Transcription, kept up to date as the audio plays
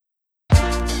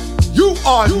You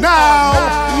are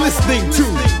now listening to.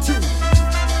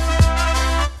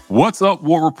 What's up,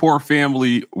 War Report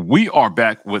family? We are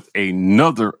back with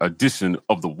another edition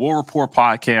of the War Report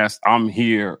podcast. I'm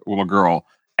here with my girl,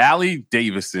 Allie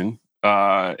Davison.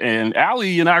 And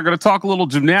Allie and I are going to talk a little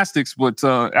gymnastics, but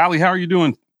Allie, how are you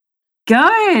doing?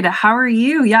 Good. How are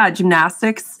you? Yeah,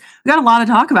 gymnastics. We got a lot to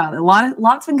talk about.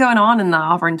 Lots been going on in the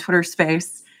Auburn Twitter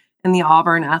space, in the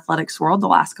Auburn athletics world the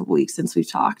last couple weeks since we've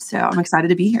talked. So I'm excited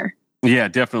to be here. Yeah,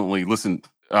 definitely. Listen,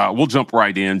 we'll jump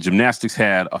right in. Gymnastics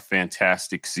had a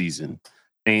fantastic season,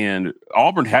 and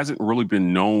Auburn hasn't really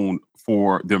been known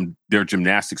for their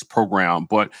gymnastics program.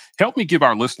 But help me give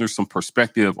our listeners some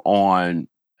perspective on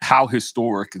how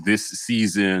historic this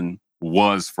season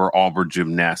was for Auburn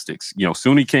gymnastics. You know,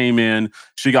 Suni came in,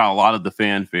 she got a lot of the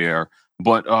fanfare,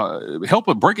 but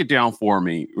break it down for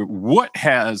me. What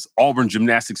has Auburn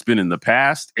gymnastics been in the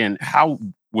past, and how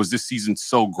was this season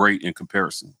so great in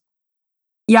comparison?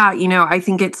 Yeah, I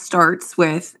think it starts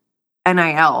with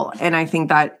NIL, and I think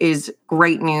that is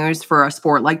great news for a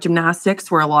sport like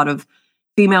gymnastics, where a lot of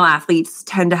female athletes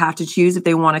tend to have to choose if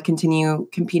they want to continue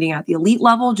competing at the elite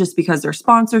level just because they're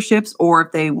sponsorships, or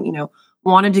if they,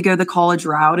 wanted to go the college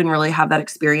route and really have that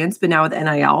experience. But now with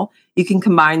NIL, you can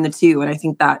combine the two. And I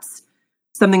think that's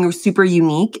something super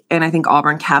unique. And I think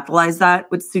Auburn capitalized that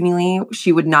with Suni Lee.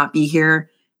 She would not be here,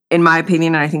 in my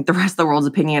opinion, and I think the rest of the world's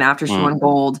opinion after she won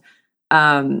gold,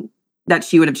 that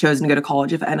she would have chosen to go to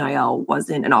college if NIL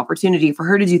wasn't an opportunity for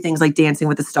her to do things like Dancing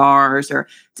with the Stars, or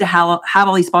to have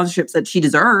all these sponsorships that she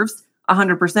deserves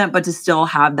 100%, but to still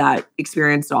have that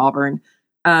experience at Auburn.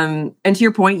 And to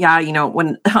your point, yeah,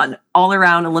 when an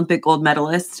all-around Olympic gold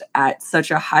medalist at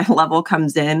such a high level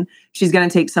comes in, she's going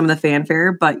to take some of the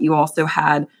fanfare, but you also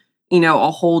had,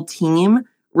 a whole team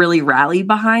really rally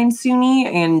behind Suni.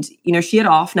 And, she had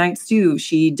off nights too.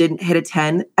 She didn't hit a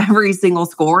 10 every single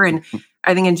score. And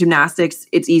I think in gymnastics,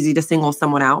 it's easy to single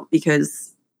someone out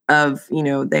because of,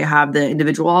 they have the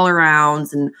individual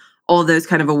all-arounds and all of those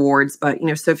kind of awards. But,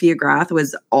 Sophia Grath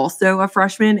was also a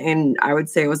freshman, and I would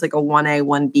say it was like a 1A,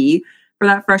 1B for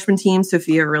that freshman team.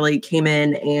 Sophia really came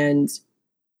in and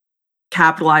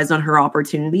capitalized on her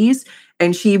opportunities,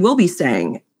 and she will be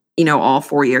staying, all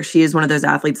 4 years. She is one of those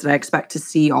athletes that I expect to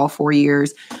see all 4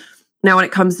 years. Now, when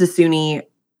it comes to Suni,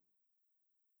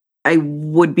 I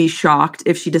would be shocked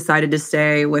if she decided to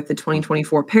stay with the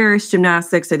 2024 Paris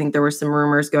Gymnastics. I think there were some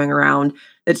rumors going around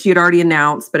that she had already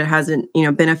announced, but it hasn't,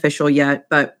 been official yet.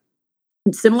 But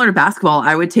similar to basketball,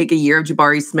 I would take a year of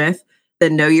Jabari Smith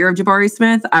than no year of Jabari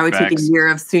Smith. I would take a year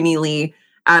of Suni Lee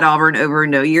at Auburn over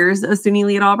no years of Suni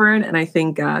Lee at Auburn. And I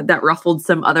think that ruffled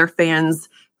some other fans'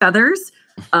 feathers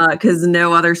because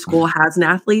no other school has an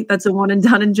athlete that's a one and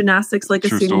done in gymnastics like a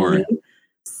Suni Lee.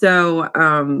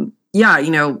 So,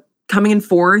 coming in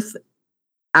fourth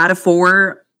out of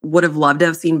 4, would have loved to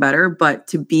have seen better, but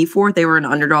to be fourth, they were an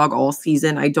underdog all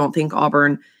season. I don't think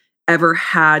Auburn ever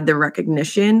had the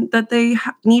recognition that they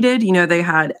needed. They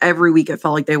had every week, it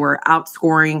felt like they were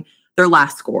outscoring their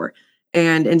last score.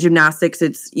 And in gymnastics,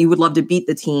 you would love to beat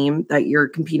the team that you're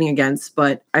competing against,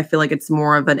 but I feel like it's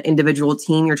more of an individual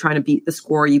team. You're trying to beat the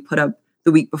score you put up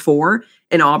the week before,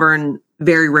 and Auburn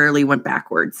very rarely went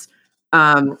backwards.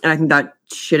 And I think that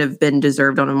should have been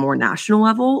deserved on a more national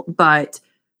level, but,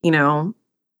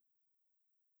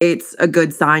 it's a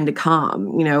good sign to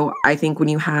come. I think when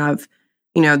you have,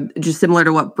 just similar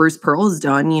to what Bruce Pearl has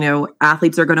done,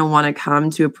 athletes are going to want to come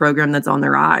to a program that's on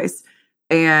their eyes.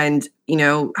 And,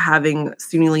 having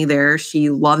Suni Lee there, she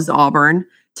loves Auburn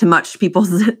to much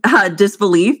people's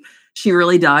disbelief. She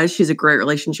really does. She's a great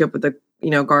relationship with the,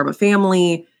 Garba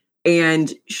family,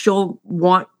 and she'll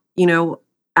want,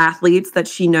 athletes that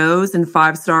she knows and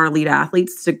 5-star elite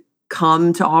athletes to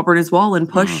come to Auburn as well and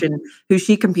push and who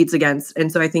she competes against.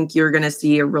 And so I think you're going to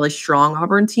see a really strong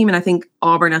Auburn team. And I think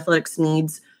Auburn athletics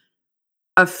needs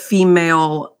a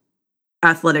female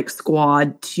athletic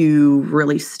squad to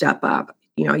really step up.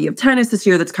 You have tennis this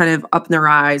year that's kind of up in their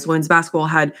eyes. Women's basketball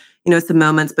had, some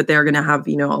moments, but they're going to have,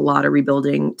 a lot of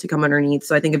rebuilding to come underneath.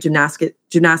 So I think if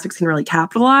gymnastics can really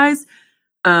capitalize,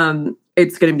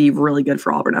 it's going to be really good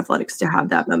for Auburn athletics to have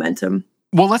that momentum.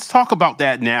 Well, let's talk about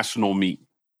that national meet,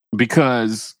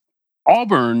 because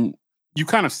Auburn, you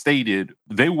kind of stated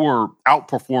they were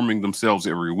outperforming themselves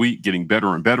every week, getting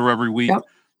better and better every week. Yep.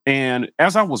 And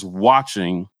as I was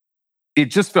watching, it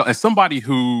just felt, as somebody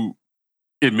who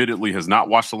admittedly has not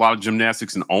watched a lot of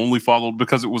gymnastics and only followed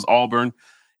because it was Auburn,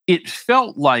 it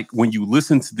felt like when you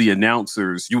listened to the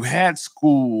announcers, you had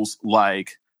schools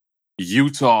like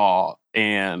Utah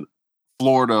and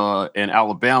Florida and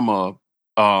Alabama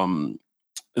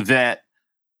that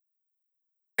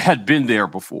had been there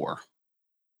before.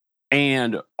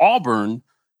 And Auburn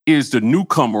is the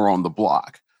newcomer on the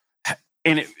block.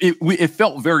 And it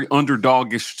felt very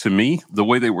underdogish to me, the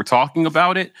way they were talking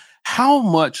about it. How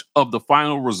much of the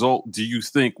final result do you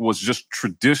think was just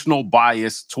traditional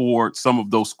bias toward some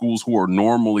of those schools who are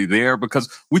normally there? Because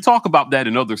we talk about that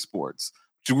in other sports.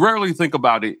 But you rarely think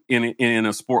about it in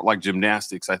a sport like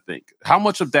gymnastics, I think. How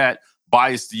much of that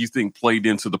bias do you think played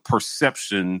into the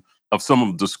perception of some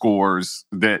of the scores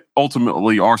that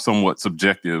ultimately are somewhat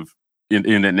subjective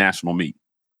in that national meet?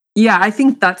 Yeah, I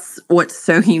think that's what's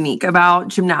so unique about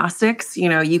gymnastics.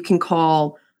 You can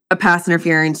call a pass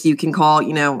interference, you can call,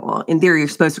 well, in theory, you're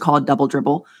supposed to call a double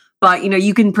dribble, but,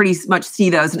 you can pretty much see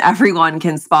those and everyone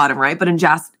can spot them, right? But in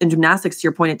gymnastics, to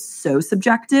your point, it's so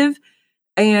subjective.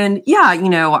 And yeah,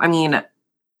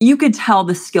 you could tell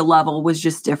the skill level was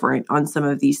just different on some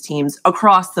of these teams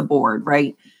across the board,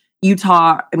 right?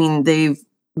 Utah, they've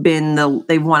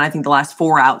won, I think, the last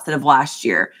 4 outside of last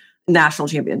year, national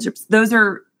championships.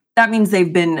 That means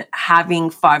they've been having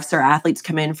 5-star athletes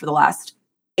come in for the last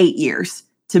 8 years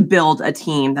to build a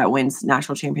team that wins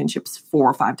national championships 4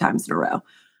 or 5 times in a row.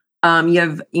 You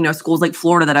have, schools like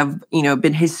Florida that have,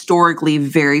 been historically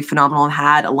very phenomenal and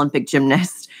had Olympic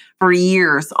gymnasts for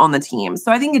years on the team.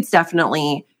 So I think it's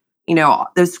definitely,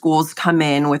 those schools come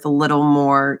in with a little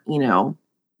more,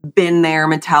 been there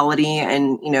mentality.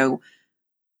 And,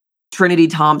 Trinity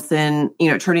Thompson,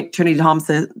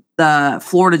 the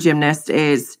Florida gymnast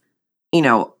is,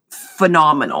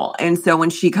 phenomenal. And so when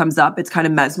she comes up, it's kind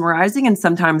of mesmerizing. And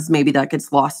sometimes maybe that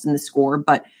gets lost in the score.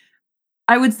 But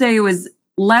I would say it was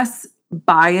less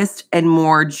biased and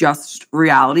more just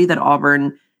reality that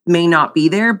Auburn may not be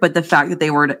there. But the fact that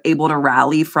they were able to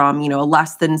rally from,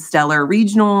 less than stellar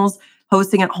regionals,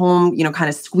 hosting at home, kind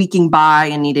of squeaking by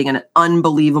and needing an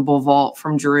unbelievable vault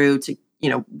from Drew to,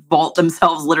 vault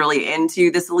themselves literally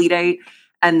into this Elite Eight.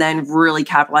 And then really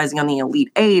capitalizing on the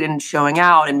Elite Eight and showing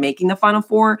out and making the Final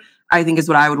Four, I think is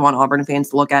what I would want Auburn fans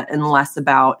to look at, and less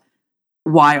about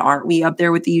why aren't we up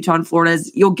there with the Utah and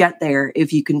Floridas. You'll get there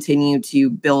if you continue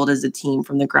to build as a team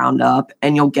from the ground up,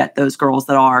 and you'll get those girls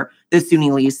that are the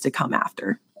SUNY Lees to come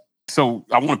after. So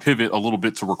I want to pivot a little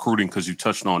bit to recruiting because you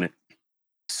touched on it.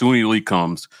 SUNY Lee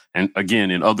comes, and again,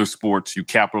 in other sports, you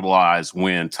capitalize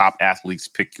when top athletes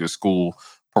pick your school,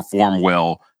 perform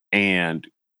well, and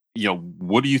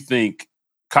what do you think?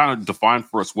 Kind of define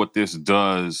for us what this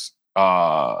does,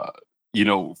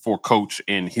 for Coach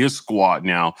and his squad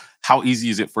now. How easy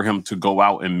is it for him to go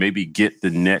out and maybe get the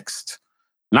next,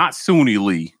 not SUNY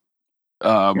Lee,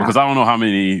 because I don't know how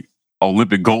many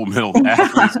Olympic gold medal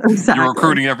athletes exactly. You're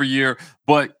recruiting every year,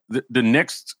 but the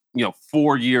next,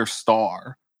 4-year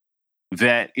star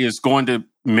that is going to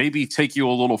maybe take you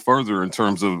a little further in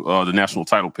terms of the national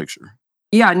title picture.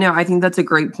 Yeah, no, I think that's a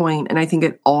great point. And I think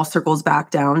it all circles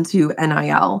back down to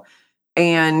NIL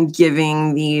and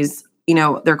giving these,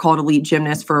 they're called elite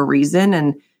gymnasts for a reason.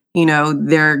 And,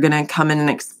 they're going to come in and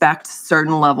expect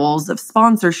certain levels of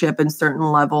sponsorship and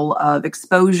certain level of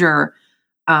exposure.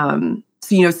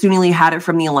 SUNY Lee had it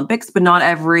from the Olympics, but not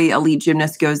every elite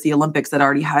gymnast goes to the Olympics that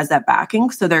already has that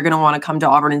backing. So they're going to want to come to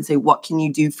Auburn and say, what can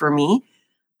you do for me?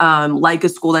 Like a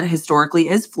school that historically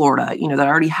is Florida, that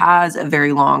already has a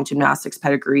very long gymnastics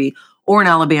pedigree, or in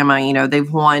Alabama,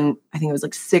 they've won, I think it was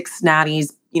like 6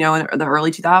 natties, in the early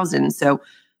 2000s. So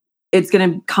it's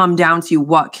going to come down to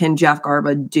what can Jeff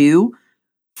Garba do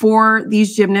for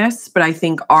these gymnasts. But I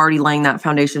think already laying that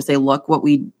foundation to say, look what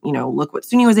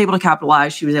SUNY was able to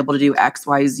capitalize. She was able to do X,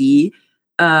 Y, Z.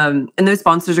 And those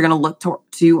sponsors are going to look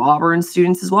to Auburn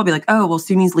students as well. Be like, oh, well,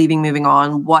 SUNY's leaving, moving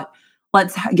on.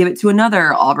 Let's give it to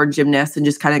another Auburn gymnast and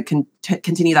just kind of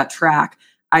continue that track,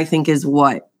 I think is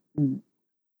what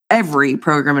every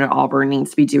program at Auburn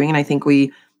needs to be doing. And I think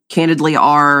we candidly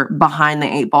are behind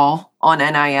the 8 ball on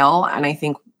NIL. And I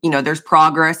think, there's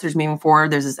progress, there's moving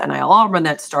forward. There's this NIL Auburn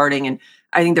that's starting, and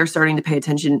I think they're starting to pay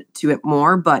attention to it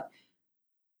more. But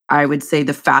I would say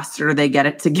the faster they get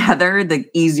it together, the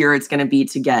easier it's going to be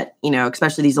to get,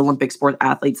 especially these Olympic sport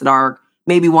athletes that are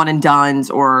maybe one and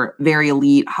dones or very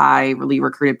elite, highly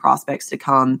recruited prospects to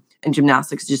come. And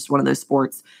gymnastics is just one of those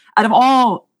sports.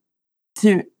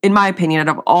 In my opinion,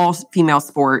 out of all female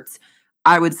sports,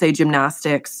 I would say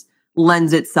gymnastics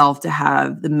lends itself to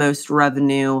have the most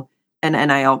revenue and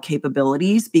NIL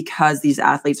capabilities, because these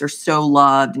athletes are so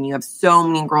loved, and you have so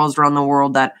many girls around the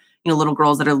world that, little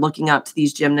girls that are looking up to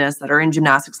these gymnasts that are in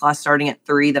gymnastics class starting at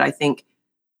 3, that I think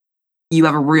you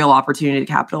have a real opportunity to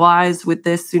capitalize with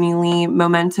this SUNY Lee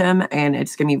momentum, and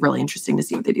it's going to be really interesting to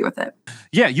see what they do with it.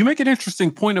 Yeah, you make an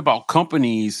interesting point about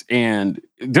companies, and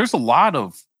there's a lot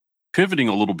of pivoting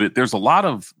a little bit. There's a lot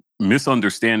of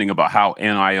misunderstanding about how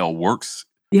NIL works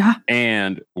Yeah.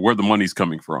 and where the money's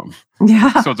coming from.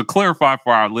 Yeah. So to clarify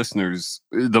for our listeners,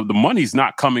 the money's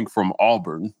not coming from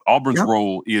Auburn. Auburn's Yep.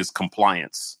 role is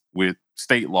compliance with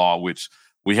state law, which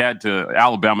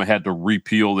Alabama had to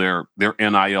repeal their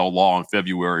NIL law in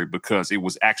February because it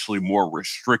was actually more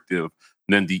restrictive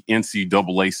than the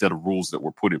NCAA set of rules that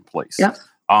were put in place. Yep.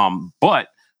 But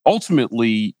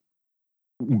ultimately,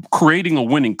 creating a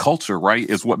winning culture, right,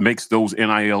 is what makes those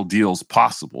NIL deals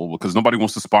possible, because nobody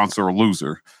wants to sponsor a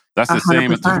loser. That's the 100%.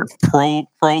 same at the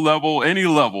pro level, any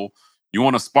level. You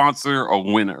want to sponsor a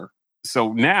winner.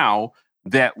 So now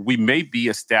that we may be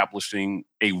establishing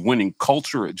a winning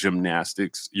culture at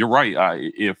gymnastics, you're right.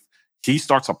 If he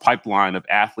starts a pipeline of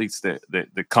athletes that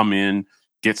come in,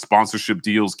 get sponsorship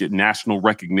deals, get national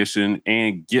recognition,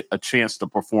 and get a chance to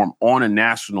perform on a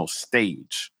national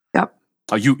stage. Yep.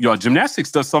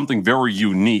 Gymnastics does something very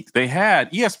unique.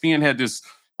 ESPN had this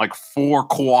like 4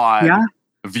 quad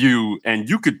view, and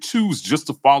you could choose just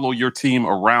to follow your team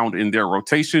around in their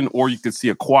rotation, or you could see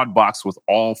a quad box with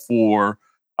all 4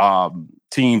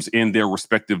 teams in their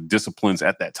respective disciplines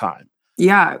at that time.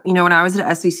 Yeah. When I was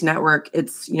at SEC Network,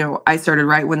 I started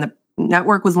right when the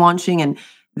network was launching, and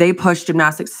they pushed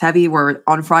gymnastics heavy, where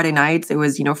on Friday nights, it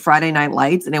was, Friday Night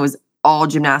Lights, and it was all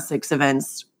gymnastics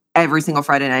events every single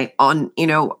Friday night on,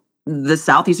 the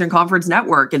Southeastern Conference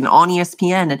Network and on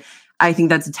ESPN. And I think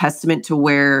that's a testament to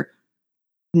where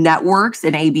networks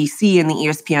and ABC and the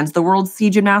ESPNs of the world see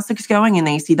gymnastics going, and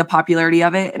they see the popularity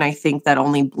of it. And I think that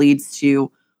only bleeds to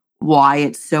why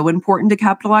it's so important to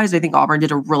capitalize. I think Auburn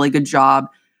did a really good job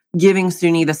giving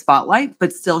SUNY the spotlight,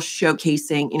 but still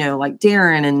showcasing, like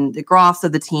Darren and the Groffs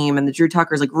of the team and the Drew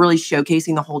Tuckers, like really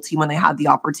showcasing the whole team when they had the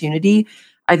opportunity.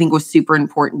 I think was super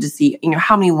important to see,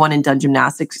 how many one and done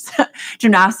gymnastics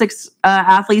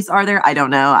athletes are there? I don't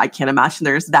know. I can't imagine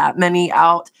there's that many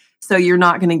out. So you're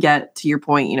not going to get, to your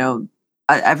point, a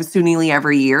SUNY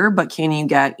every year, but can you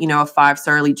get, a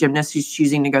 5-star elite gymnast who's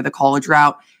choosing to go the college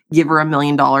route, give her $1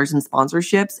 million in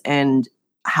sponsorships, and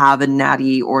have a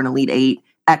natty or an Elite 8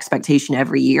 expectation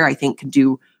every year? I think could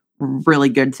do really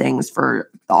good things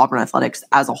for the Auburn athletics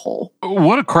as a whole.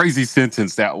 What a crazy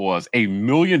sentence that was. $1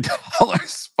 million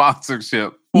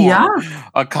sponsorship for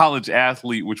a college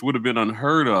athlete, which would have been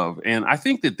unheard of. And I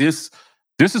think that this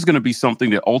is going to be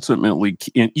something that ultimately,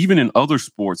 even in other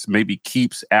sports, maybe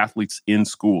keeps athletes in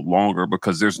school longer,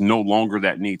 because there's no longer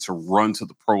that need to run to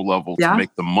the pro level to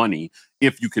make the money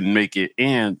if you can make it.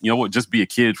 And just be a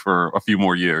kid for a few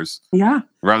more years. Yeah.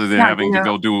 Rather than having to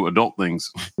go do adult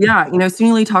things. Yeah.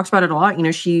 SUNY Lee talks about it a lot.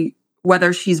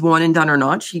 Whether she's one and done or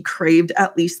not, she craved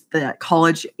at least the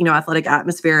college, athletic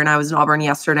atmosphere. And I was in Auburn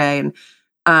yesterday, and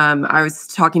I was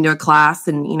talking to a class,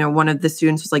 and, one of the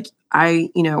students was like,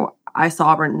 I saw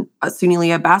Auburn SUNY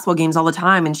Lee at basketball games all the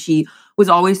time. And she was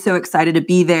always so excited to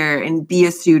be there and be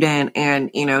a student, and,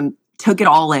 took it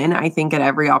all in, I think, at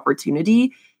every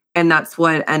opportunity. And that's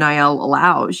what NIL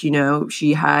allows.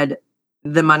 She had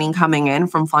the money coming in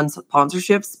from fun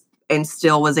sponsorships and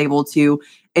still was able to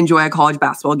enjoy a college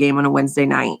basketball game on a Wednesday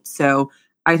night. So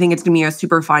I think it's going to be a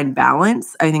super fine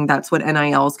balance. I think that's what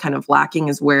NIL is kind of lacking,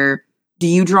 is where do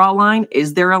you draw a line?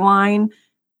 Is there a line?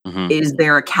 Mm-hmm. Is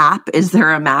there a cap? Is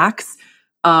there a max?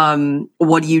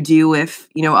 What do you do if,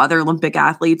 other Olympic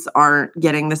athletes aren't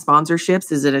getting the sponsorships?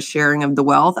 Is it a sharing of the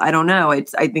wealth? I don't know. I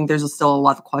think there's still a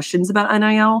lot of questions about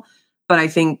NIL, but I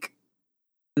think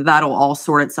that'll all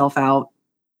sort itself out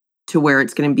to where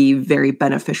it's going to be very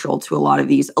beneficial to a lot of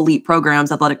these elite programs,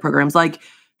 athletic programs like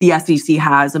the SEC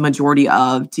has a majority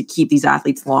of, to keep these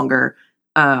athletes longer,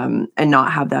 and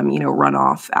not have them, run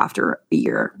off after a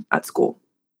year at school.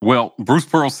 Well, Bruce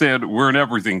Pearl said we're an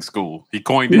everything school. He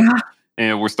coined it.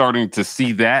 And we're starting to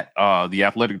see that. The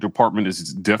athletic department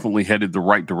is definitely headed the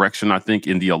right direction, I think,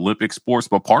 in the Olympic sports.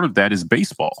 But part of that is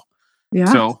baseball. Yeah.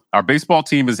 So our baseball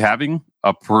team is having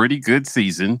a pretty good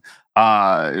season.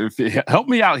 Help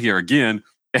me out here again.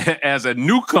 As a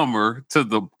newcomer to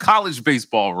the college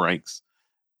baseball ranks,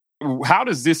 how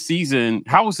is this season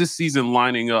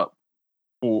lining up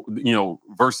for,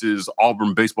 versus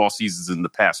Auburn baseball seasons in the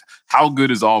past? How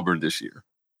good is Auburn this year?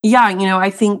 Yeah, I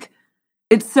think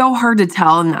it's so hard to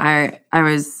tell. And I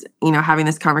was, having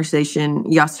this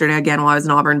conversation yesterday again while I was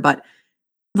in Auburn, but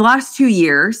the last 2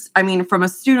 years, from a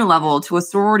student level to a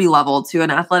sorority level to an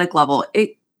athletic level,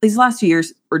 these last 2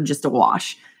 years were just a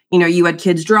wash. You had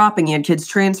kids dropping, you had kids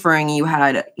transferring, you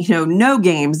had, no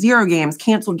games, 0 games,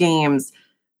 canceled games,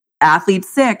 athletes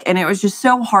sick. And it was just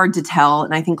so hard to tell.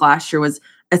 And I think last year was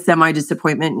a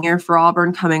semi-disappointment year for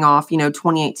Auburn, coming off,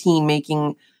 2018,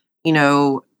 making,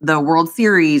 the World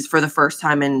Series for the first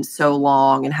time in so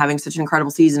long and having such an incredible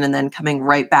season, and then coming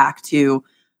right back to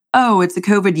oh, it's a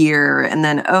COVID year. And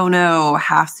then, oh no,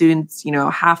 half students,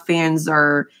 half fans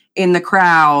are in the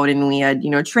crowd, and we had,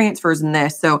 transfers in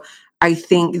this. So I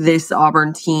think this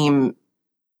Auburn team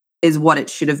is what it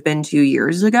should have been 2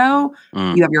 years ago.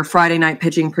 You have your Friday night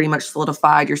pitching pretty much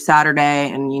solidified, your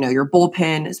Saturday, and, your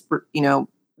bullpen has,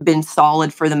 been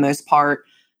solid for the most part.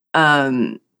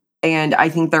 And I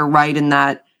think they're right in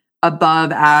that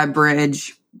above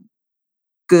average,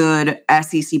 good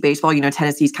SEC baseball.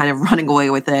 Tennessee's kind of running away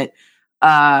with it.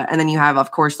 And then you have,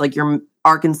 of course, like your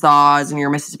Arkansas and your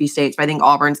Mississippi States. But I think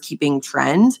Auburn's keeping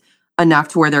trend enough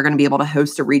to where they're going to be able to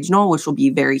host a regional, which will be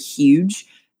very huge.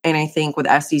 And I think with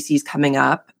SECs coming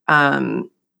up and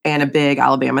a big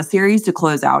Alabama series to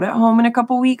close out at home in a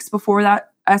couple weeks before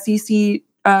that SEC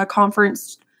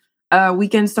conference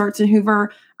weekend starts in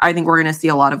Hoover, I think we're going to see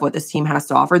a lot of what this team has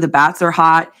to offer. The bats are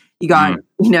hot. You got,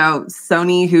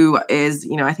 Sony, who is,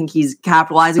 I think he's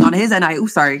capitalizing on his NIL.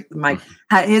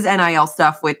 His NIL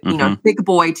stuff with, big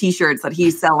boy T-shirts that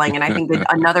he's selling. And I think that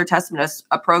another testament is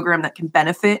a program that can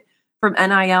benefit from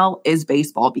NIL is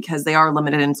baseball, because they are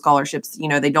limited in scholarships.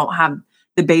 They don't have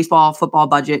the baseball, football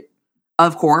budget,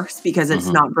 of course, because it's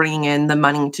not bringing in the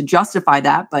money to justify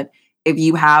that. But if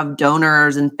you have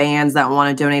donors and fans that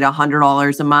want to donate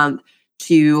 $100 a month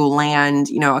to land,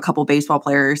 a couple baseball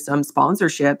players, some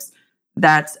sponsorships,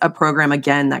 that's a program,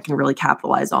 again, that can really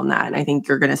capitalize on that. And I think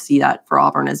you're going to see that for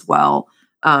Auburn as well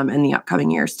in the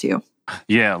upcoming years too.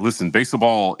 Yeah, listen,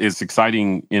 baseball is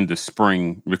exciting in the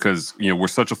spring because, we're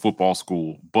such a football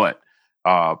school, but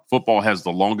football has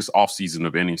the longest offseason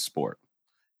of any sport.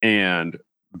 And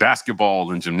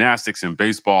basketball and gymnastics and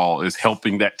baseball is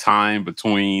helping that time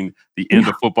between the end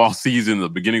of football season, the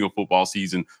beginning of football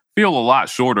season, feel a lot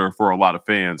shorter for a lot of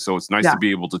fans. So it's nice to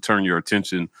be able to turn your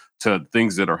attention to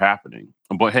things that are happening.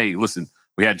 But hey, listen,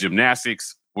 we had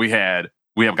gymnastics, we have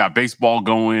got baseball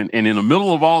going, and in the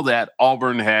middle of all that,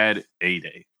 Auburn had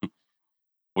A-Day.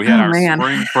 We had our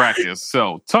spring practice.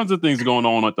 So tons of things going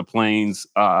on at the Plains.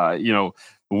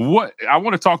 What I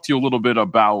want to talk to you a little bit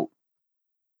about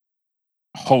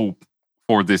hope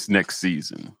for this next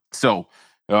season. So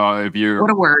if you're...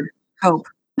 What a word, hope.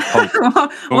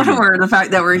 What a word, the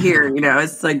fact that we're here,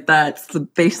 it's like that's the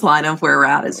baseline of where we're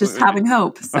at. It's just having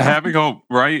hope. So. Having hope,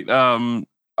 right?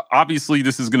 Obviously,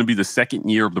 this is going to be the second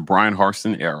year of the Brian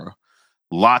Harsin era.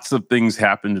 Lots of things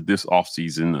happened this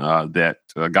offseason that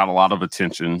got a lot of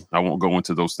attention. I won't go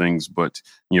into those things, but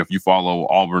if you follow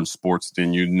Auburn sports,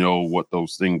 then you know what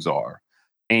those things are.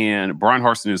 And Brian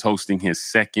Harsin is hosting his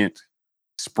second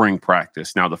spring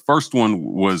practice. Now, the first one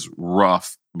was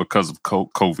rough because of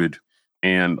COVID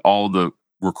and all the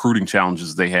recruiting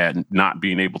challenges they had, not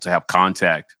being able to have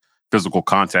physical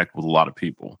contact with a lot of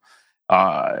people.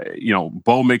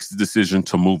 Bo makes the decision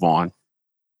to move on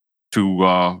to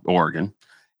Oregon,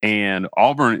 and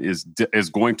Auburn is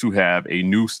going to have a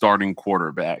new starting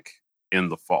quarterback in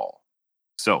the fall.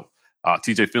 So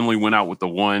TJ Finley went out with the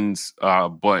ones,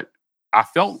 but I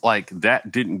felt like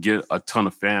that didn't get a ton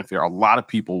of fanfare. A lot of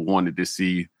people wanted to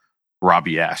see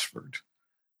Robbie Ashford.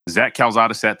 Zach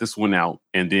Calzada sat this one out,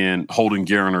 and then Holden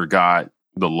Garner got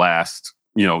the last,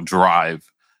 drive.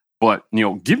 But,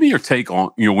 give me your take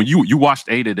on, when you watched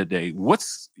Ada today,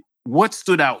 what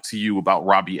stood out to you about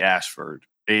Robbie Ashford?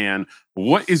 And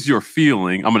what is your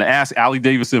feeling? I'm going to ask Allie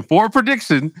Davison for a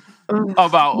prediction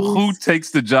about who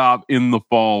takes the job in the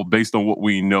fall based on what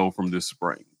we know from this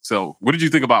spring. So what did you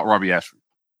think about Robbie Ashford?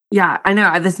 Yeah, I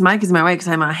know this mic is my way because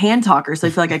I'm a hand talker, so I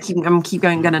feel like I'm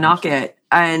going to knock it.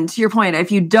 And to your point,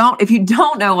 if you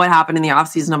don't know what happened in the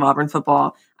offseason of Auburn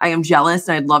football, I am jealous,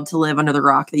 and I'd love to live under the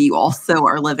rock that you also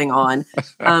are living on.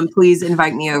 Please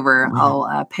invite me over.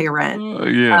 I'll pay rent.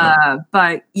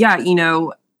 But yeah,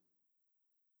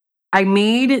 I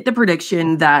made the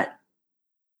prediction that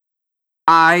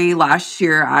last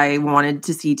year I wanted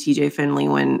to see TJ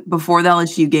Finley before the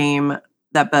LSU game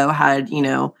that Bo had,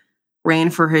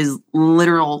 ran for his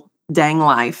literal dang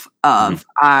life of.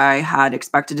 I had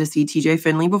expected to see TJ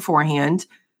Finley beforehand.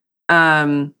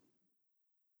 I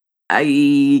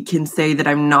can say that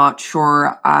I'm not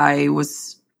sure I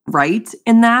was right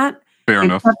in that. Fair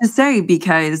enough. It's tough to say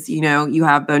because, you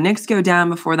have Bo Nix go down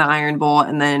before the Iron Bowl,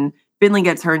 and then Finley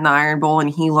gets hurt in the Iron Bowl,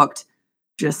 and he looked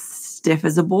just stiff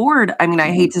as a board. I mean,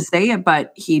 I hate to say it,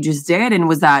 but he just did. And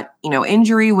was that,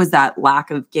 injury? Was that lack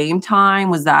of game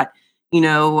time? Was that,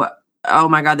 oh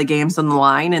my God, the game's on the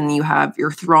line, and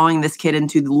you're throwing this kid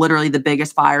into literally the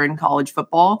biggest fire in college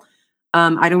football?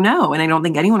 I don't know. And I don't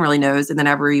think anyone really knows. And then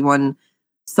everyone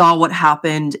saw what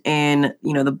happened in,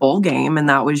 the bowl game. And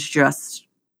that was just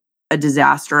a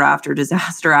disaster after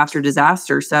disaster after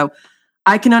disaster. So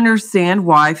I can understand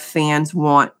why fans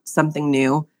want something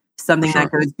new, something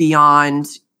that goes beyond,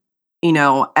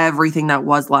 everything that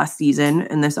was last season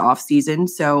and this off season.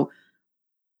 So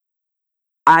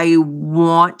I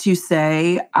want to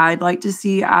say I'd like to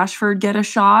see Ashford get a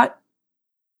shot.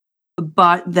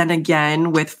 But then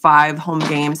again, with 5 home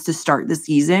games to start the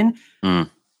season,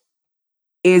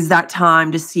 is that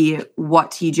time to see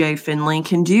what TJ Finley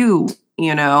can do,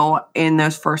 in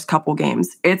those first couple games.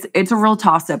 It's a real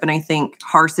toss-up, and I think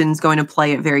Harson's going to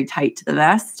play it very tight to the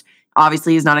vest.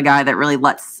 Obviously, he's not a guy that really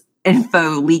lets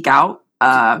info leak out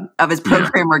of his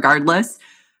program regardless.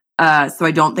 So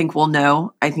I don't think we'll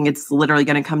know. I think it's literally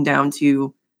going to come down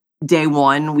to day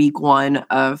 1, week 1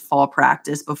 of fall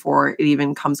practice before it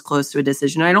even comes close to a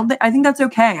decision. I think that's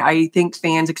okay. I think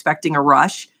fans expecting a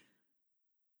rush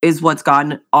is what's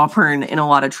gotten Auburn in a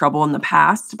lot of trouble in the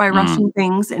past by rushing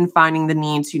things and finding the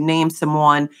need to name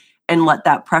someone and let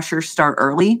that pressure start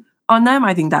early on them.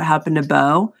 I think that happened to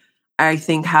Bo. I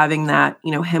think having that,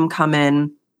 him come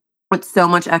in with so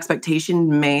much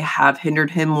expectation may have hindered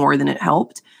him more than it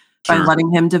helped by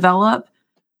letting him develop.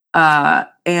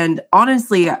 And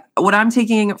honestly, what I'm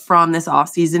taking from this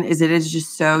offseason is it is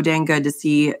just so dang good to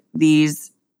see this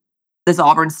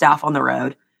Auburn staff on the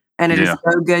road. And it is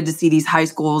so good to see these high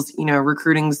schools,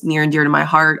 recruiting's near and dear to my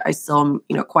heart. I still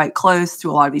am, quite close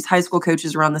to a lot of these high school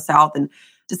coaches around the South. And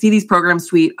to see these programs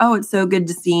tweet, oh, it's so good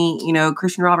to see,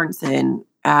 Christian Robertson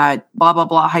at blah, blah,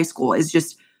 blah high school is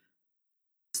just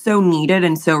so needed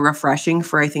and so refreshing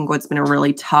for, I think, what's been a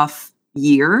really tough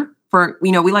year. For,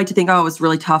 we like to think, oh, it was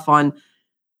really tough on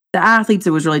the athletes.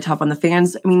 It was really tough on the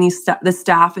fans. I mean, the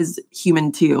staff is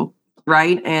human too,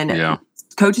 right? And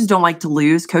coaches don't like to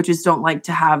lose. Coaches don't like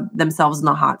to have themselves in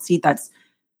the hot seat. That's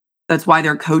why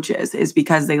they're coaches, is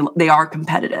because they are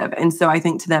competitive. And so I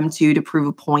think to them too, to prove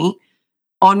a point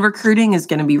on recruiting is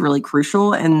going to be really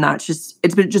crucial. And that's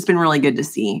it's been really good to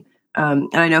see. And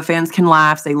I know fans can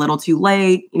laugh, say little too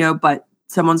late, but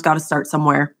someone's got to start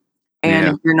somewhere. And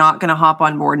if you're not going to hop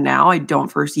on board now, I don't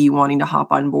foresee you wanting to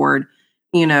hop on board,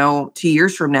 2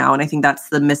 years from now. And I think that's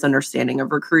the misunderstanding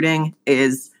of recruiting,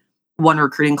 is one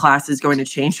recruiting class is going to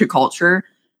change the culture.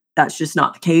 That's just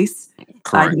not the case.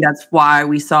 Correct. I think that's why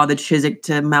we saw the Chiswick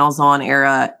to Malzahn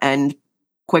era end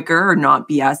quicker or not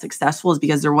be as successful, is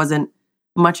because there wasn't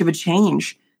much of a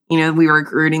change. We were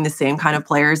recruiting the same kind of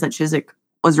players that Chiswick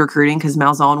was recruiting because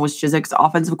Malzahn was Chiswick's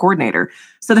offensive coordinator.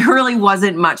 So there really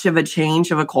wasn't much of a change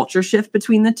of a culture shift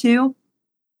between the two.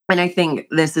 And I think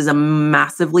this is a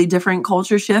massively different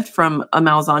culture shift from a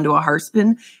Malzahn to a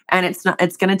Harspin. And it's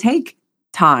going to take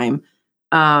time.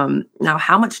 Now,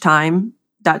 how much time,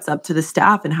 that's up to the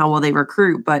staff and how well they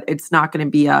recruit, but it's not going to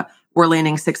be we're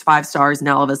landing 6 5-stars and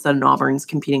all of a sudden Auburn's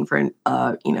competing for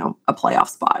a playoff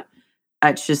spot.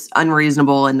 It's just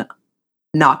unreasonable and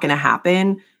not going to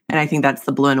happen. And I think that's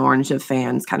the blue and orange of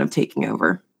fans kind of taking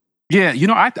over. Yeah,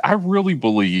 I really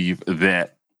believe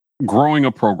that growing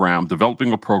a program,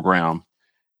 developing a program,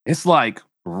 it's like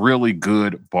really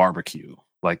good barbecue.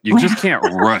 Like, you just can't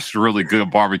rush really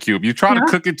good barbecue. If you try to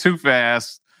cook it too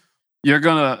fast, you're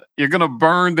gonna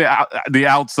burn the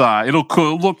outside. It'll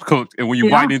look cooked, and when you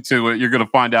bite into it, you're gonna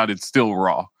find out it's still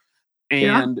raw.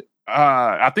 And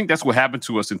I think that's what happened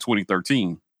to us in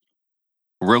 2013.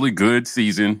 Really good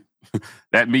season.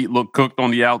 That meat looked cooked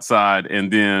on the outside,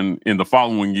 and then in the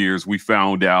following years, we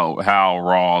found out how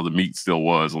raw the meat still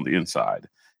was on the inside,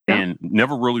 and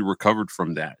never really recovered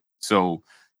from that. So,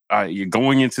 you're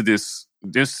going into this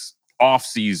off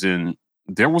season,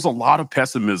 there was a lot of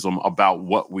pessimism about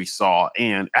what we saw.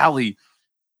 And Allie,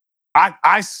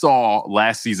 I saw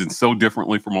last season so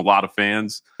differently from a lot of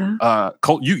fans.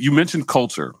 You mentioned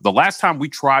culture. The last time we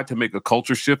tried to make a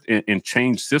culture shift and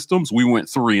change systems, we went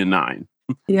 3-9.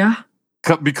 Yeah.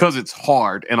 Because it's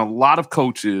hard. And a lot of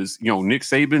coaches, Nick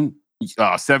Saban,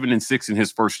 7-6 in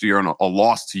his first year and a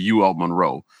loss to UL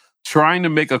Monroe. Trying to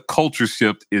make a culture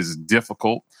shift is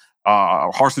difficult.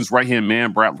 Harson's right-hand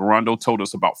man, Brad Larondo, told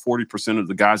us about 40% of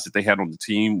the guys that they had on the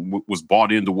team was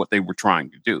bought into what they were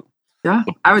trying to do. Yeah,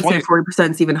 I would say 40%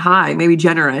 is even high, maybe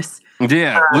generous.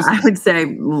 Yeah. I would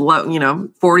say,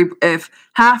 40, if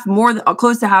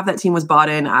close to half that team was bought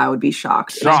in, I would be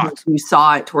shocked. You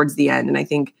saw it towards the end. And I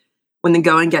think when the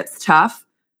going gets tough,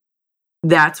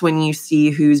 that's when you see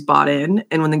who's bought in.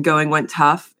 And when the going went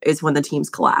tough is when the teams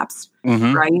collapsed,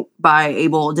 right? By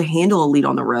able to handle a lead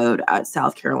on the road at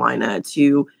South Carolina,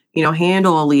 to,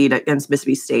 handle a lead against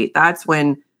Mississippi State. That's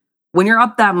when you're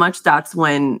up that much, that's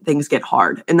when things get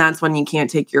hard. And that's when you can't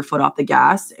take your foot off the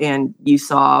gas. And you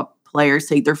saw players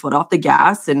take their foot off the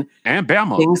gas and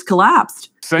Bama. Things collapsed.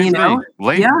 Same thing.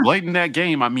 Late in that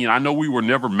game, I mean, I know we were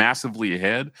never massively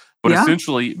ahead, but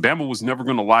essentially Bama was never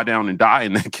going to lie down and die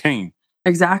in that game.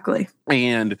 Exactly.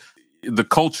 And the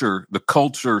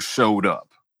culture showed up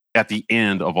at the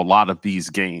end of a lot of these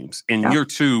games. In year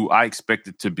two, I expect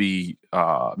it to be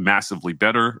massively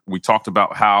better. We talked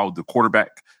about how the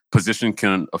quarterback position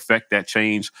can affect that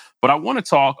change. But I want to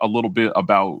talk a little bit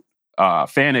about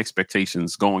fan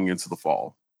expectations going into the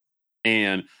fall.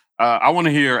 And I want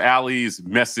to hear Allie's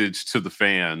message to the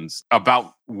fans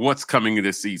about what's coming in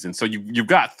this season. So you've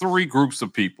got three groups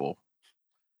of people.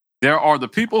 There are the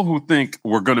people who think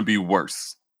we're going to be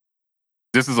worse.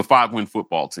 This is a 5-win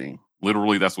football team.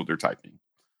 Literally, that's what they're typing.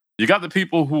 You got the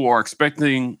people who are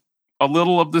expecting a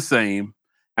little of the same.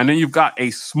 And then you've got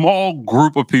a small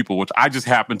group of people, which I just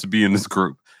happen to be in this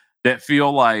group, that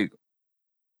feel like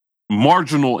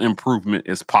marginal improvement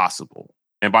is possible.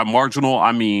 And by marginal,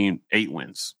 I mean 8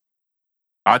 wins.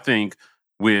 I think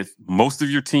with most of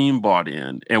your team bought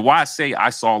in, and why I say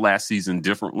I saw last season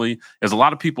differently is a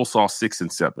lot of people saw 6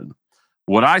 and 7.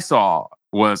 What I saw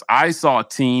was a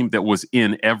team that was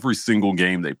in every single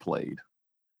game they played.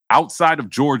 Outside of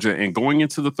Georgia and going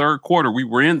into the third quarter, we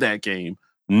were in that game.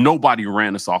 Nobody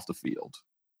ran us off the field.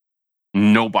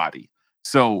 Nobody.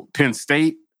 So Penn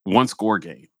State, 1-score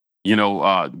game.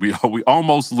 We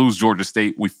almost lose Georgia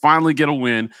State. We finally get a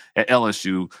win at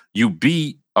LSU. You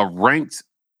beat a ranked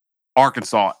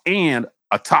Arkansas and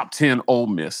a top 10 Ole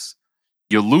Miss.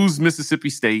 You lose Mississippi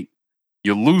State.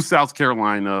 You lose South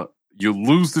Carolina. You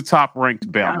lose the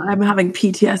top-ranked Bama. I'm having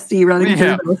PTSD running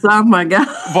through this. Oh, my God.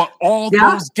 But all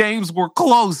those games were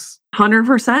close.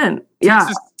 100%. Yeah.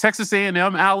 Texas A&M,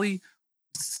 Allie,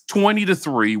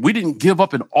 20-3. We didn't give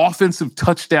up an offensive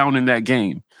touchdown in that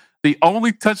game. The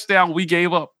only touchdown we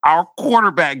gave up, our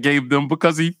quarterback gave them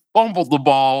because he fumbled the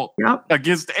ball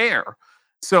against air.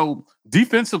 So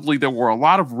defensively, there were a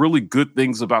lot of really good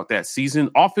things about that season.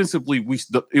 Offensively,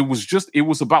 it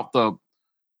was about the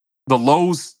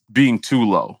lows being too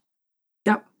low.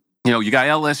 Yep. You got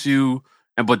LSU,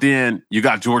 but then you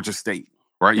got Georgia State,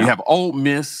 right? Yep. You have Ole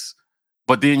Miss,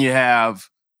 but then you have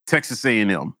Texas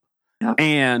A&M. Yep.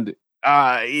 And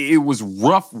it was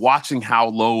rough watching how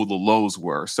low the lows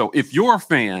were. So if you're a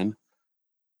fan,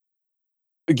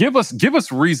 give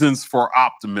us reasons for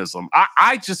optimism.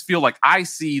 I just feel like I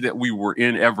see that we were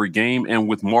in every game, and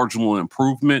with marginal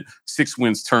improvement, 6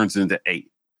 wins turns into 8.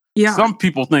 Yeah. Some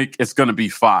people think it's going to be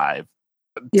 5.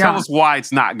 Tell us why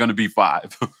it's not going to be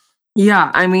 5.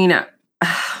 Yeah, I mean,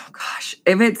 gosh,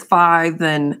 if it's 5,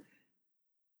 then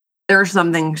there's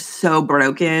something so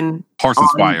broken.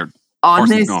 Parsons fired. On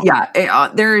this,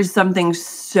 there is something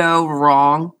so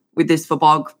wrong with this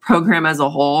football program as a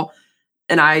whole.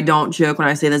 And I don't joke when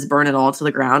I say this, burn it all to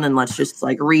the ground and let's just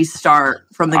restart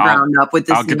from the ground up with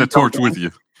this. I'll get the torch with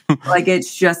you.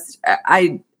 It's just,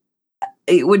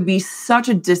 it would be such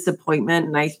a disappointment,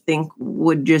 and I think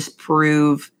would just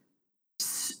prove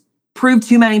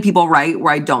too many people right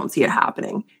where I don't see it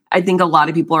happening. I think a lot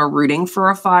of people are rooting for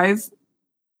a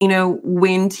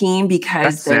 5-win team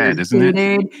because they're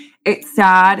jaded. It's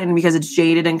sad, and because it's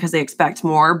jaded and because they expect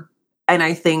more. And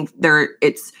I think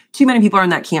it's too many people are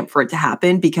in that camp for it to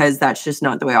happen, because that's just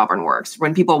not the way Auburn works.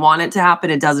 When people want it to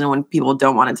happen, it doesn't. When people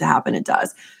don't want it to happen, it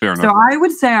does. Fair enough. So I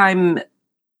would say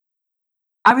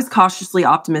I was cautiously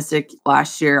optimistic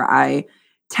last year. I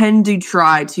tend to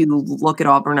try to look at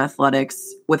Auburn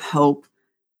athletics with hope.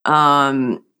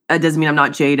 That doesn't mean I'm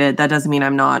not jaded. That doesn't mean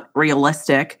I'm not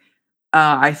realistic.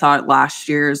 I thought last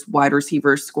year's wide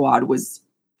receiver squad was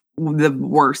the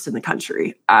worst in the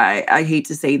country. I hate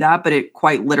to say that, but it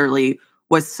quite literally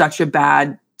was such a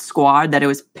bad squad that it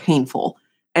was painful.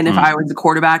 And if I was the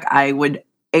quarterback, I would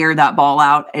air that ball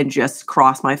out and just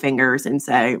cross my fingers and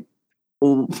say,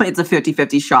 it's a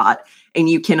 50-50 shot. And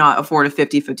you cannot afford a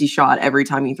 50-50 shot every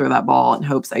time you throw that ball in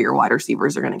hopes that your wide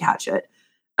receivers are going to catch it.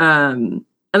 And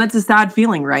that's a sad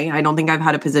feeling, right? I don't think I've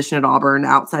had a position at Auburn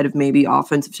outside of maybe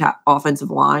offensive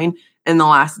line in the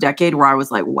last decade where I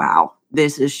was like, wow,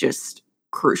 this is just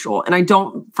crucial. And I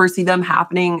don't foresee them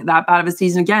happening that bad of a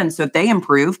season again. So if they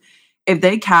improve, if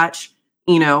they catch,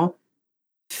 50%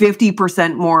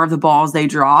 more of the balls they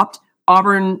dropped,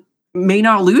 Auburn may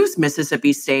not lose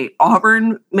Mississippi State.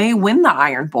 Auburn may win the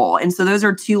Iron Bowl. And so those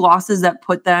are 2 losses that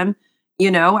put them,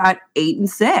 at 8 and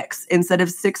 6 instead of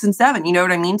 6 and 7. You know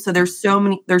what I mean? So there's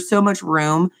so much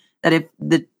room that if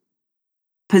the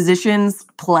positions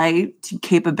play to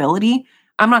capability,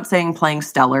 I'm not saying playing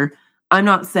stellar. I'm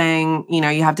not saying,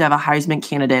 you have to have a Heisman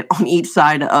candidate on each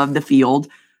side of the field,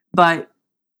 but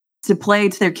to play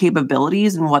to their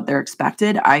capabilities and what they're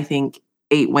expected, I think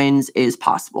 8 wins is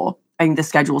possible. I think the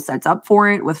schedule sets up for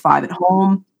it with 5 at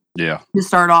home. Yeah. To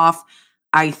start off,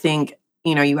 I think,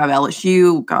 you have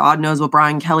LSU. God knows what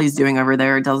Brian Kelly's doing over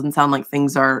there. It doesn't sound like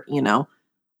things are,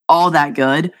 all that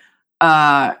good. So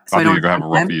I think don't you're gonna have a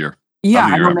rough year. Yeah,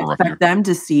 I don't expect them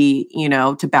to see,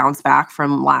 to bounce back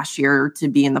from last year to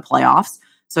be in the playoffs.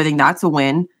 So I think that's a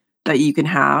win that you can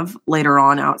have later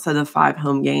on outside of 5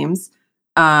 home games.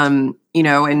 And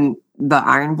the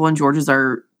Iron Blue and Georges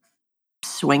are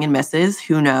swing and misses.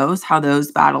 Who knows how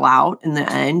those battle out in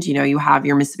the end? You have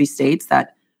your Mississippi States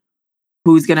that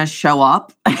who's going to show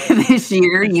up this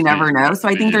year. You never know. So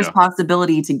I think there's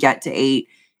possibility to get to 8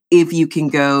 if you can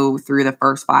go through the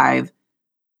first 5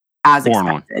 as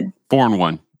expected.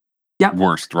 4-1. Yep.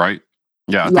 Worst, right?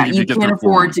 Yeah. Yeah, you can't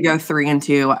afford to go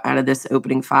 3-2 out of this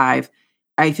opening 5.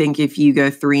 I think if you go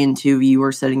 3-2, you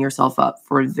are setting yourself up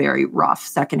for a very rough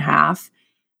second half.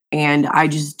 And I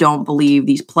just don't believe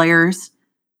these players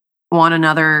want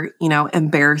another,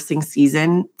 embarrassing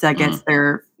season that gets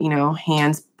their,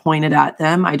 hands pointed at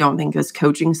them. I don't think this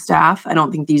coaching staff, I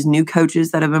don't think these new coaches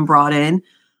that have been brought in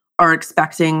are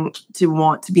expecting to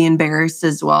want to be embarrassed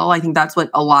as well. I think that's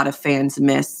what a lot of fans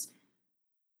miss,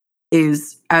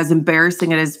 is as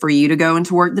embarrassing it is for you to go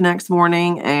into work the next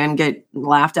morning and get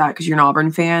laughed at because you're an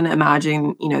Auburn fan.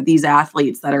 Imagine, these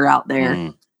athletes that are out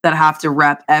there that have to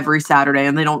rep every Saturday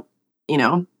and they don't,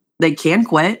 they can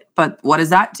quit, but what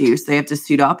does that do? So they have to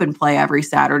suit up and play every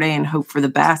Saturday and hope for the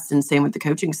best. And same with the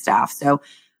coaching staff. So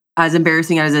as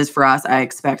embarrassing as it is for us, I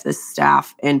expect the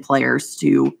staff and players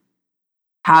to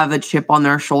have a chip on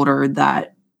their shoulder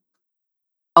that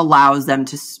allows them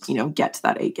to, get to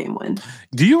that 8-game win.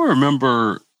 Do you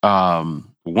remember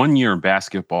 1 year in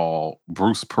basketball,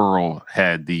 Bruce Pearl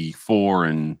had the 4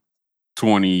 and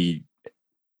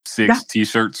 26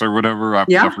 T-shirts or whatever? I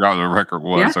forgot what the record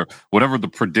was, or whatever the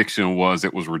prediction was.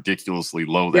 It was ridiculously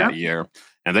low that year,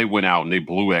 and they went out and they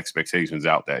blew expectations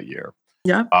out that year.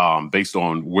 Based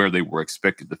on where they were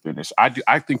expected to finish.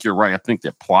 I think you're right. I think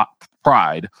that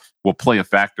pride will play a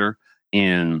factor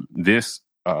in this.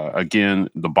 Again,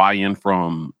 the buy-in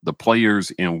from the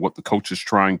players and what the coach is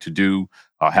trying to do,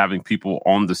 having people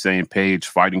on the same page,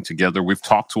 fighting together. We've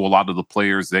talked to a lot of the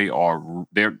players.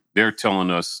 They're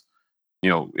telling us,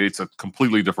 it's a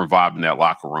completely different vibe in that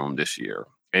locker room this year.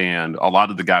 And a lot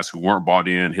of the guys who weren't bought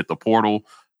in hit the portal,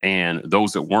 and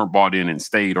those that weren't bought in and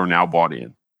stayed are now bought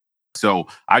in. So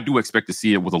I do expect to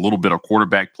see it with a little bit of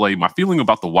quarterback play. My feeling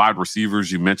about the wide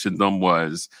receivers, you mentioned them,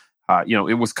 was,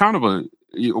 it was kind of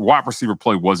wide receiver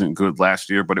play wasn't good last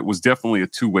year, but it was definitely a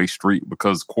two-way street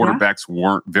because quarterbacks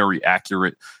weren't very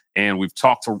accurate. And we've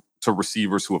talked to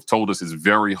receivers who have told us it's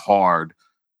very hard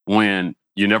when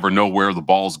you never know where the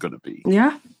ball's going to be.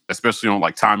 Yeah. Especially on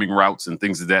like timing routes and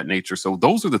things of that nature. So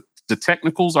those are the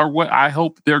technicals are what I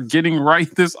hope they're getting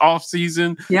right this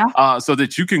offseason. Yeah. So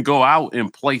that you can go out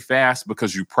and play fast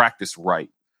because you practice right.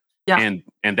 Yeah.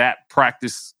 And that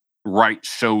practice right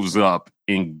shows up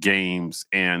in games,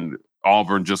 and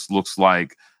Auburn just looks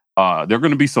like there are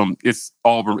going to be it's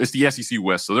Auburn, it's the SEC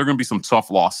West, so there are going to be some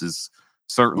tough losses.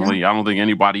 Certainly, I don't think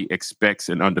anybody expects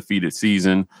an undefeated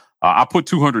season. I put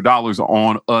 $200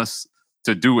 on us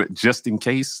to do it just in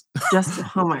case. Just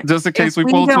in case we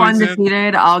pull go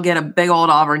undefeated, I'll get a big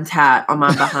old Auburn tat on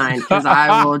my behind because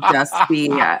I will just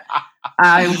be.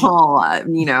 I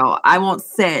won't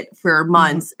sit for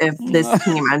months if this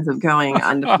team ends up going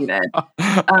undefeated.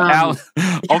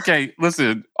 Okay,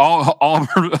 listen,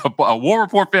 Auburn, War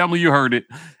Report family, you heard it.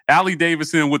 Allie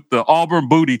Davison with the Auburn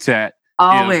booty tat.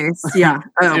 Always,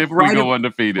 if we go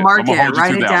undefeated. Mark it,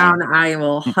 write it down. I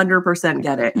will 100%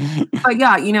 get it. But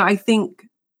yeah, I think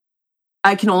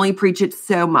I can only preach it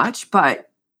so much, but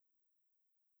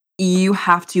you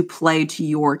have to play to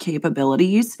your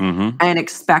capabilities and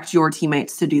expect your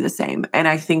teammates to do the same. And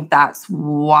I think that's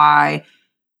why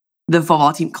the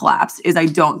football team collapsed, is I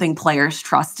don't think players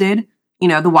trusted.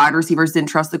 The wide receivers didn't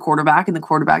trust the quarterback, and the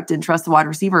quarterback didn't trust the wide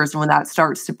receivers. And when that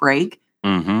starts to break,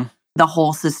 the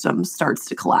whole system starts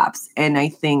to collapse. And I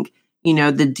think,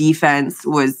 the defense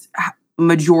was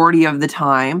majority of the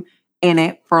time in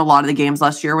it for a lot of the games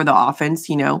last year, where the offense,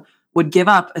 would give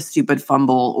up a stupid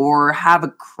fumble or have a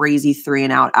crazy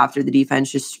 3-and-out after the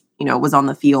defense just, was on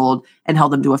the field and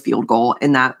held them to a field goal,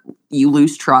 and that you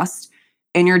lose trust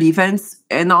in your defense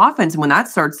and the offense. And when that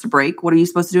starts to break, what are you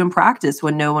supposed to do in practice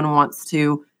when no one wants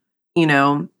to,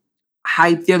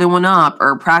 hype the other one up,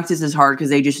 or practice is hard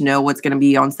because they just know what's going to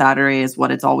be on Saturday is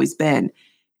what it's always been.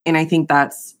 And I think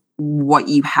that's what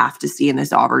you have to see in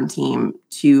this Auburn team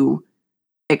to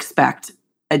expect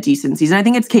a decent season. I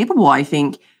think it's capable. I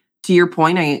think, to your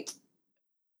point,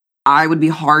 I would be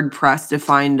hard pressed to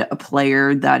find a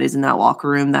player that is in that locker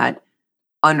room that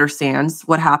understands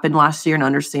what happened last year and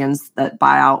understands that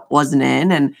buyout wasn't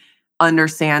in, and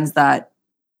understands that,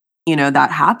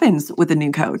 that happens with a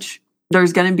new coach.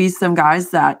 There's going to be some guys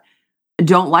that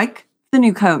don't like the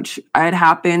new coach. It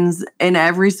happens in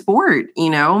every sport,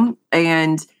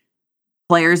 and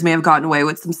players may have gotten away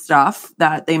with some stuff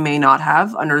that they may not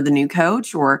have under the new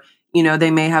coach, or,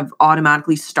 they may have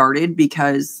automatically started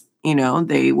because,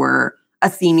 they were a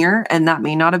senior, and that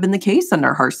may not have been the case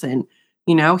under Harsin.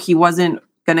 He wasn't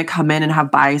going to come in and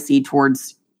have biasy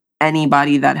towards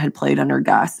anybody that had played under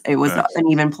Gus. It was an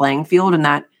even playing field, and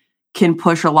that can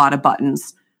push a lot of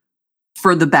buttons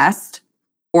for the best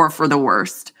or for the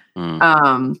worst.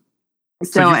 So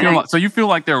you feel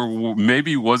like there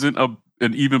maybe wasn't an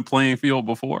even playing field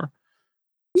before?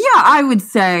 Yeah, I would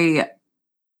say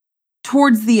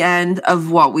towards the end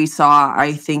of what we saw,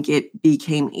 I think it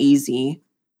became easy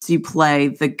to play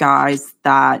the guys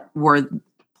that were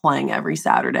playing every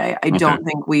Saturday. I don't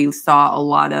think we saw a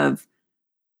lot of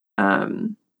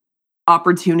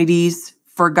opportunities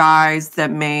for guys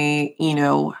that may,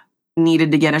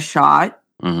 needed to get a shot,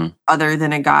 other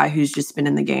than a guy who's just been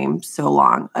in the game so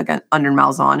long, again, under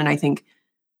Malzahn. And I think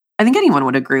anyone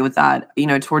would agree with that.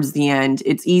 Towards the end,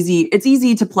 it's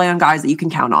easy to play on guys that you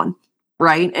can count on,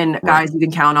 right? And guys you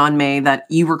can count on that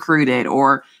you recruited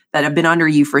or that have been under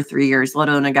you for 3 years, let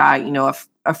alone a guy,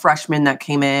 a freshman that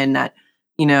came in that,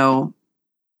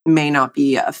 may not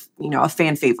be a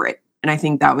fan favorite. And I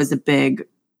think that was a big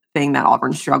thing that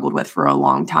Auburn struggled with for a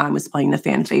long time, was playing the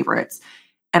fan favorites.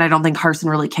 And I don't think Harsin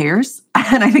really cares.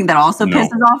 And I think that also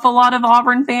pisses off a lot of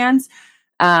Auburn fans,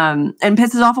 and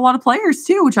pisses off a lot of players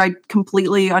too, which I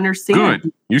completely understand.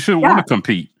 Good. You should want to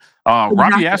compete.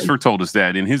 Robbie Ashford told us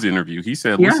that in his interview. He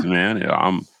said, listen, man,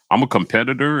 I'm a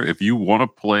competitor. If you want to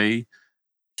play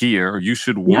here, you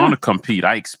should want to compete.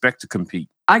 I expect to compete.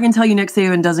 I can tell you Nick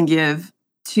Saban doesn't give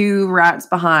two rats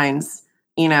behinds.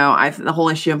 The whole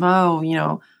issue of,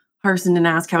 Harsin didn't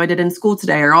ask how I did in school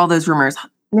today, or all those rumors.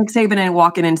 Nick Saban ain't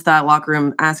walking into that locker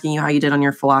room asking you how you did on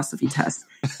your philosophy test.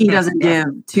 He doesn't give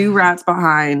two rats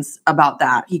behinds about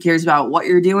that. He cares about what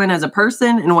you're doing as a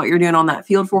person and what you're doing on that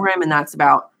field for him. And that's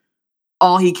about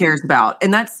all he cares about.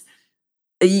 And that's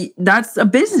a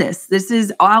business. This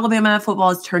is Alabama football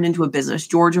has turned into a business.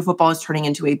 Georgia football is turning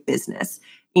into a business.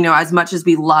 As much as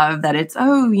we love that it's,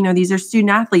 these are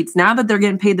student athletes. Now that they're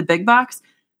getting paid the big bucks,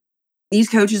 these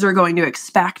coaches are going to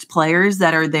expect players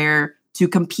that are there to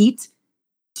compete,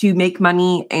 to make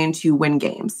money, and to win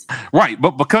games. Right.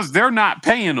 But because they're not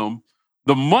paying them,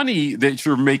 the money that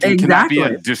you're making cannot be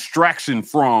a distraction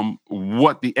from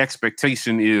what the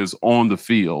expectation is on the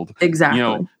field.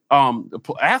 Exactly.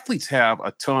 Athletes have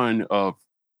a ton of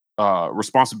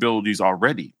responsibilities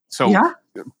already. So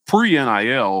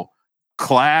pre-NIL,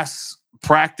 class,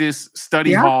 practice,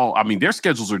 study hall, their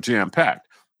schedules are jam-packed.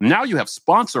 Now you have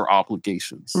sponsor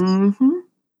obligations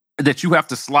that you have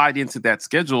to slide into that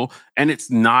schedule, and it's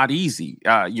not easy.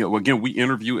 Again, we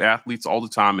interview athletes all the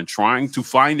time, and trying to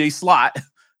find a slot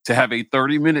to have a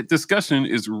 30-minute discussion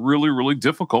is really, really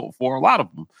difficult for a lot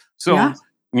of them. So,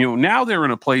 now they're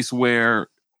in a place where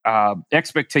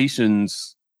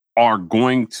expectations are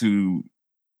going to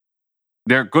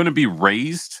be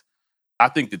raised. I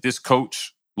think that this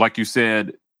coach, like you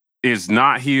said, is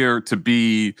not here to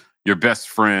be your best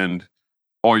friend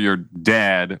or your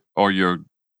dad or your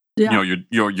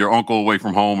uncle away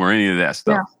from home or any of that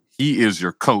stuff. He is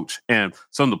your coach. And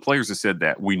some of the players have said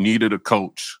that we needed a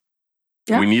coach.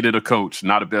 We needed a coach,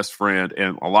 not a best friend.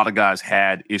 And a lot of guys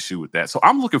had issue with that. So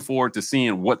I'm looking forward to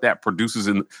seeing what that produces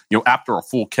in, after a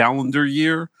full calendar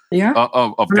year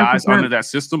of guys under that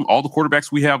system. All the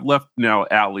quarterbacks we have left now,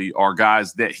 Allie, are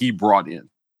guys that he brought in.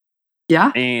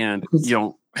 Yeah. And,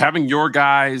 having your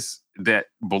guys that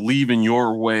believe in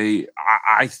your way,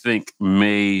 I think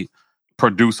may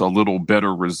produce a little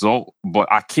better result,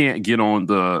 but I can't get on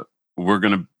we're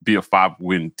going to be a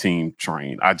 5-win team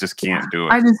train. I just can't do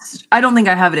it. I don't think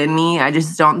I have it in me. I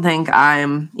just don't think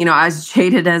I'm, as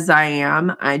jaded as I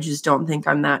am, I just don't think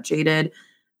I'm that jaded.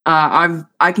 I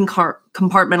can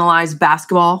compartmentalize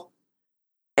basketball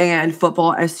and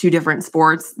football as two different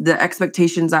sports. The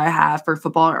expectations I have for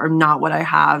football are not what I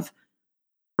have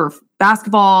for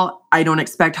basketball. I don't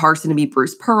expect Harsin to be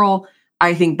Bruce Pearl.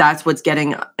 I think that's what's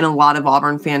getting in a lot of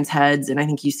Auburn fans' heads. And I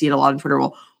think you see it a lot on Twitter.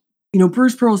 Well,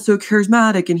 Bruce Pearl is so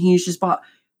charismatic and he's just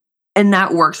and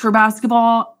that works for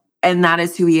basketball. And that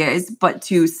is who he is. But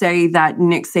to say that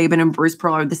Nick Saban and Bruce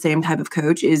Pearl are the same type of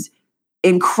coach is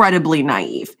incredibly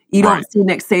naive. You don't see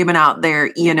Nick Saban out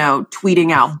there,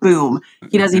 tweeting out, boom.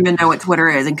 He doesn't even know what Twitter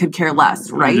is and could care less,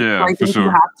 right? Yeah, I think for sure. you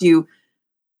have to.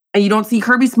 And you don't see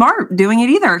Kirby Smart doing it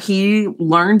either. He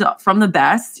learned from the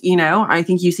best. I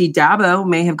think you see Dabo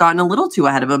may have gotten a little too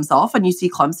ahead of himself, and you see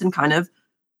Clemson kind of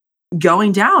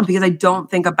going down because I don't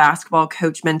think a basketball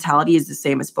coach mentality is the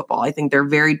same as football. I think they're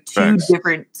two Facts.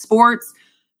 different sports,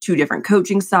 two different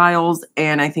coaching styles.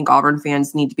 And I think Auburn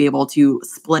fans need to be able to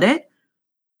split it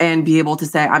and be able to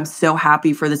say, I'm so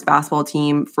happy for this basketball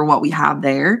team for what we have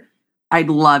there. I'd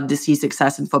love to see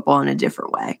success in football in a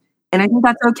different way. And I think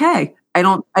that's okay. I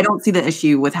don't see the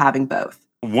issue with having both.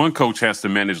 One coach has to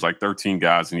manage like 13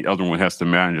 guys and the other one has to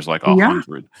manage like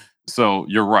 100. So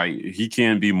you're right. He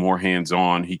can be more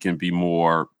hands-on. He can be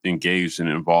more engaged and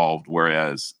involved,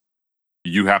 whereas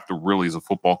you have to really, as a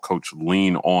football coach,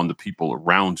 lean on the people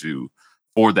around you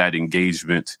for that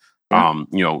engagement,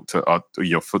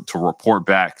 to report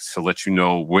back, to let you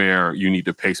know where you need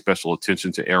to pay special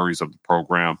attention to areas of the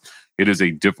program. It is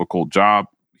a difficult job.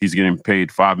 He's getting paid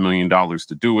 $5 million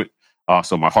to do it.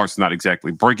 So my heart's not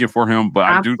exactly breaking for him, but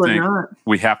Absolutely I do think not.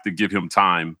 we have to give him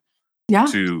time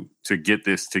to get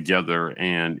this together.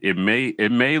 And it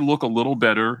may look a little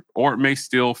better, or it may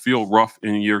still feel rough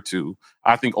in year 2.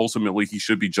 I think ultimately he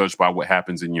should be judged by what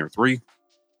happens in year 3.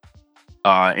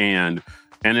 And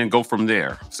then go from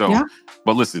there. So,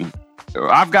 But listen,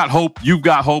 I've got hope. You've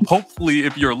got hope. Hopefully,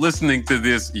 if you're listening to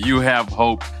this, you have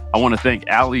hope. I want to thank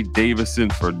Allie Davison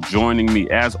for joining me,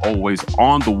 as always,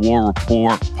 on the War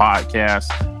Report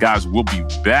podcast. Guys, we'll be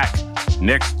back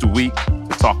next week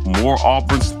to talk more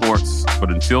Auburn sports. But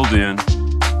until then,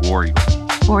 War Eagle.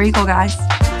 War Eagle, guys.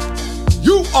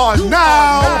 You are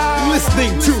now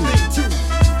listening to